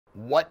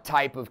What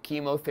type of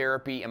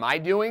chemotherapy am I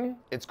doing?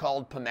 It's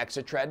called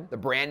Mcelelland. The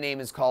brand name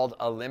is called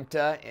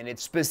Alimta, and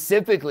it's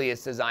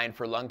designed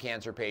for lung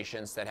cancer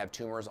patients that have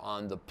tumors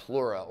on the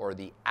pleura, or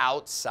the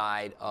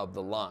outside of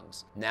the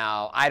lungs.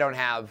 Now, I don't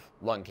have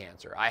lung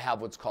cancer. I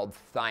have what's called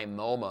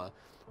thymoma,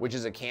 which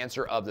is a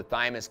cancer of the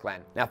thymus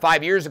gland. Now,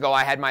 5 years ago,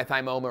 I had my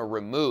thymoma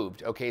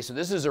removed. Okay, so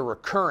this is a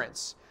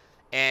recurrence,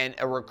 and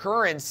a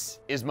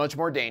recurrence is much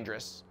more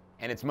dangerous.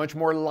 And it's much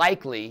more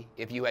likely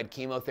if you had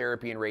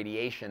chemotherapy and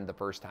radiation the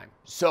first time.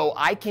 So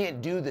I can't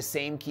do the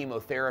same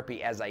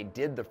chemotherapy as I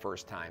did the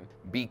first time,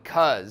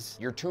 because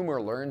your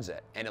tumor learns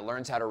it, and it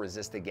learns how to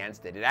resist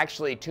against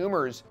it.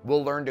 Tumors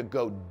will learn to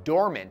go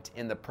dormant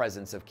in the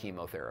presence of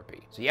chemotherapy.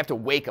 So you have to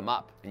wake them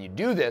up. And you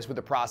do this with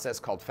a process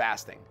called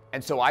fasting.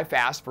 And so I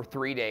fast for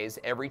 3 days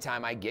every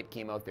time I get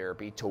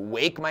chemotherapy to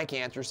wake my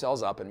cancer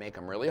cells up and make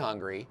them really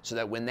hungry, so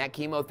that when that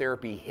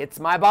chemotherapy hits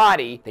my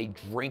body, they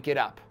drink it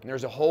up. And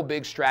there's a whole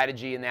big strategy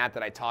in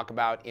that I talk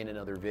about in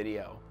another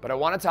video. But I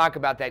want to talk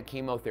about that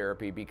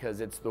chemotherapy because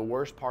it's the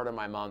worst part of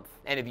my month.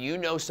 And if you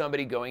know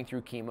somebody going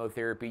through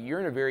chemotherapy, you're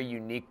in a very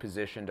unique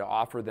position to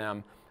offer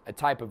them a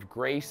type of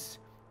grace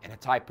and a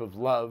type of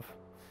love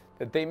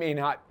that they may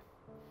not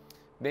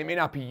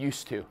be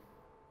used to.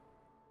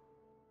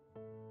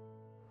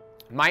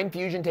 My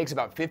infusion takes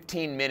about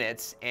 15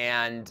 minutes,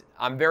 and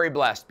I'm very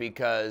blessed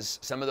because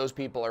some of those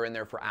people are in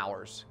there for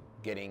hours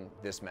getting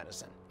this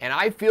medicine. And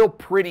I feel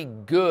pretty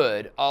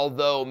good,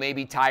 although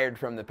maybe tired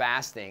from the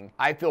fasting.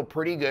 I feel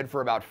pretty good for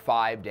about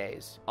 5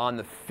 days. On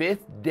the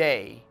 5th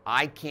day,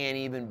 I can't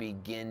even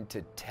begin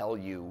to tell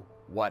you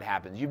what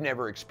happens. You've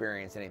never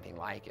experienced anything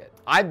like it.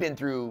 I've been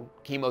through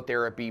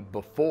chemotherapy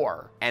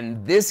before,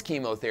 and this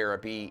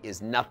chemotherapy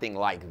is nothing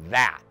like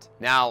that.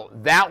 Now,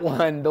 that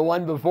one, the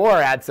one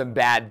before, had some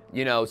bad,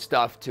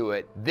 stuff to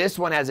it. This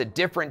one has a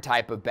different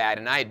type of bad,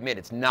 and I admit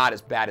it's not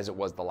as bad as it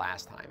was the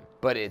last time.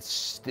 But it's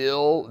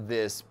still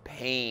this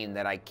pain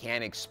that I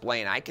can't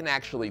explain. I can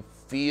actually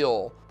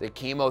feel the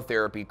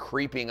chemotherapy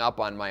creeping up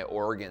on my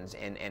organs,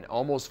 and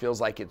almost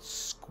feels like it's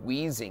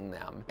squeezing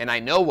them. And I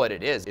know what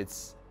it is.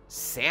 It's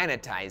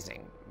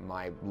sanitizing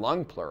my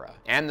lung pleura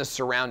and the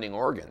surrounding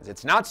organs.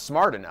 It's not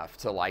smart enough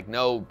to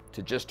know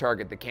to just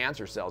target the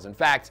cancer cells. In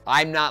fact,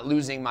 I'm not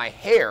losing my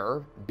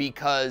hair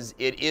because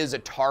it is a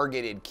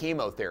targeted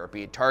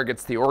chemotherapy. It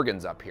targets the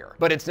organs up here,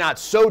 but it's not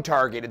so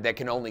targeted that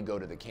can only go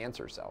to the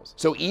cancer cells.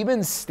 So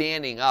even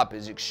standing up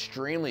is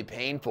extremely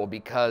painful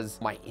because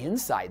my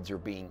insides are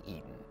being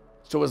eaten.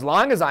 So as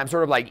long as I'm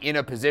sort of in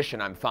a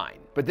position, I'm fine.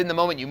 But then the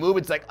moment you move,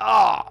 it's like,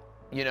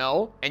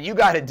 and you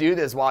got to do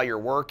this while you're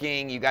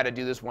working. You got to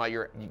do this while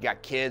you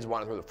got kids,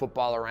 want to throw the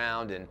football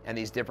around, and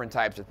these different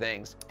types of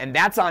things. And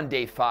that's on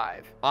day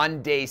 5.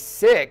 On day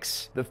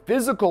 6, the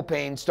physical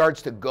pain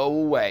starts to go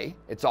away.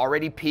 It's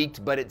already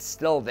peaked, but it's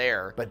still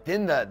there. But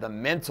then the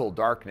mental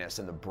darkness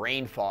and the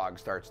brain fog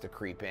starts to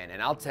creep in.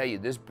 And I'll tell you,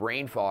 this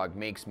brain fog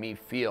makes me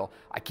feel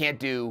I can't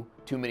do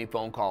too many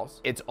phone calls.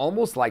 It's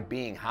almost like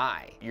being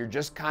high. You're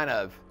just kind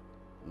of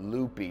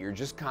loopy. You're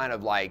just kind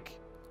of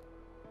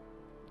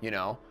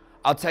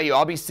I'll tell you,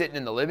 I'll be sitting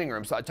in the living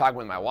room, so I talk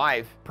with my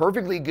wife,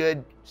 perfectly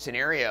good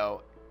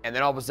scenario, and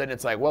then all of a sudden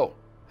it's like, whoa,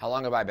 how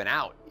long have I been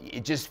out?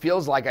 It just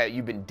feels like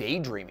you've been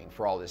daydreaming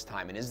for all this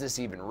time, and is this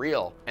even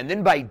real? And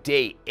then by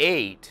day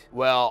 8,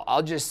 well,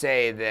 I'll just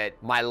say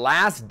that my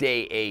last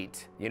day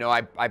 8,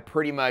 I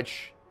pretty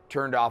much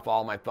turned off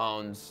all my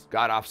phones,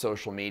 got off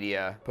social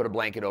media, put a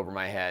blanket over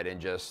my head,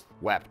 and just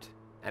wept.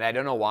 And I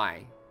don't know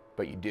why,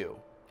 but you do.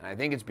 And I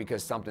think it's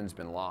because something's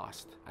been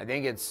lost. I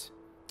think it's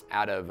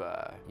out of,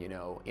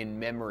 in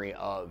memory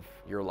of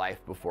your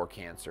life before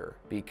cancer.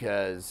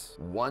 Because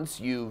once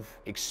you've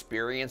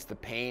experienced the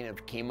pain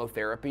of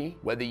chemotherapy,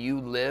 whether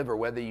you live or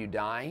whether you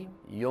die,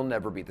 you'll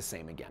never be the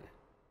same again.